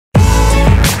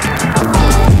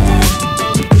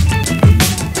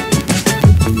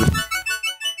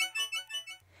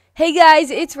Hey guys,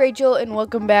 it's Rachel and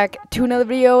welcome back to another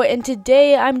video, and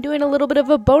today I'm doing a little bit of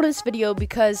a bonus video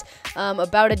because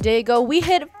about a day ago we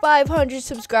hit 500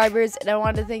 subscribers and I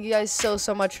wanted to thank you guys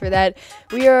so much for that.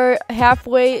 We are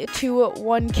halfway to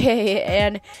 1K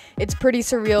and it's pretty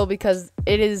surreal because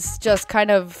it is just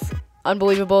kind of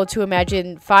unbelievable to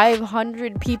imagine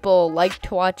 500 people like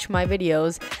to watch my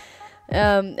videos.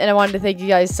 And I wanted to thank you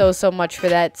guys so much for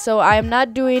that. So I am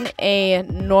not doing a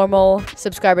normal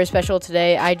subscriber special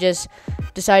today. I just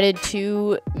decided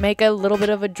to make a little bit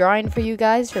of a drawing for you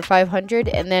guys for 500,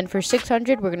 and then for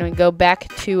 600 we're going to go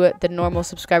back to the normal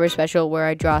subscriber special where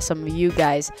I draw some of you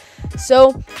guys.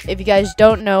 So if you guys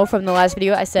don't know from the last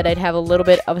video, I said I'd have a little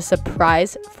bit of a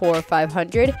surprise for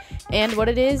 500, and what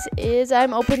it is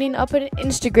I'm opening up an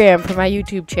Instagram for my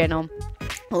YouTube channel.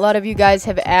 A lot of you guys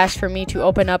have asked for me to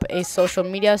open up a social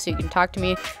media so you can talk to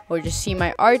me or just see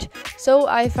my art. So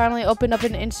I finally opened up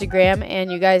an Instagram and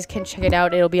you guys can check it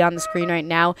out. It'll be on the screen right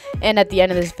now and at the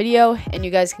end of this video, and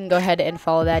you guys can go ahead and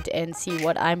follow that and see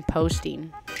what I'm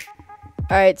posting.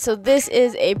 Alright, so this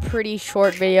is a pretty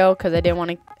short video because I didn't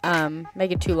want to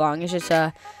make it too long. It's just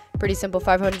a pretty simple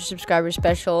 500 subscriber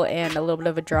special and a little bit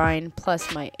of a drawing,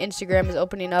 plus my Instagram is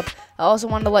opening up. I also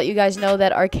wanted to let you guys know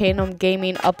that Arcanum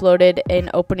Gaming uploaded an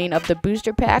opening of the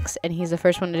booster packs, and he's the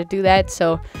first one to do that,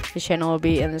 so his channel will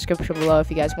be in the description below if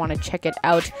you guys want to check it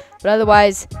out. But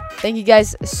otherwise, thank you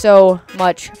guys so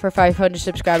much for 500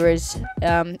 subscribers.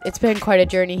 It's been quite a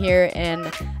journey here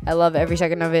and I love every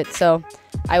second of it. So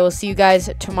I will see you guys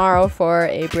tomorrow for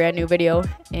a brand new video,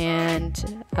 and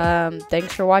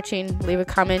thanks for watching. Leave a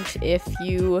comment if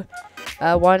you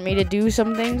want me to do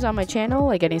some things on my channel,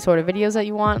 like any sort of videos that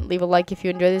you want. Leave a like if you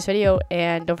enjoyed this video,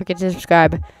 and don't forget to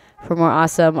subscribe for more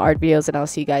awesome art videos, and I'll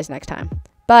see you guys next time.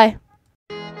 Bye!